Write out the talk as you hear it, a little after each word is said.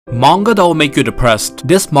Manga that will make you depressed.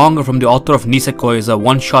 This manga from the author of Nisekoi is a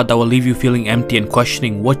one-shot that will leave you feeling empty and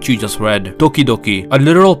questioning what you just read. Tokidoki, a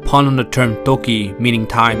literal pun on the term Toki meaning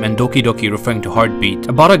time and Dokidoki referring to heartbeat,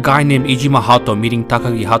 about a guy named Iijima Hato meeting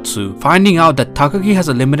Takagi Hatsu, finding out that Takagi has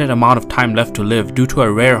a limited amount of time left to live due to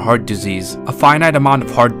a rare heart disease, a finite amount of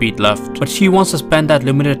heartbeat left, but she wants to spend that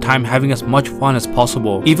limited time having as much fun as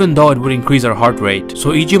possible, even though it would increase her heart rate. So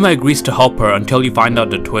Iijima agrees to help her until you find out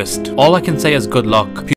the twist. All I can say is good luck.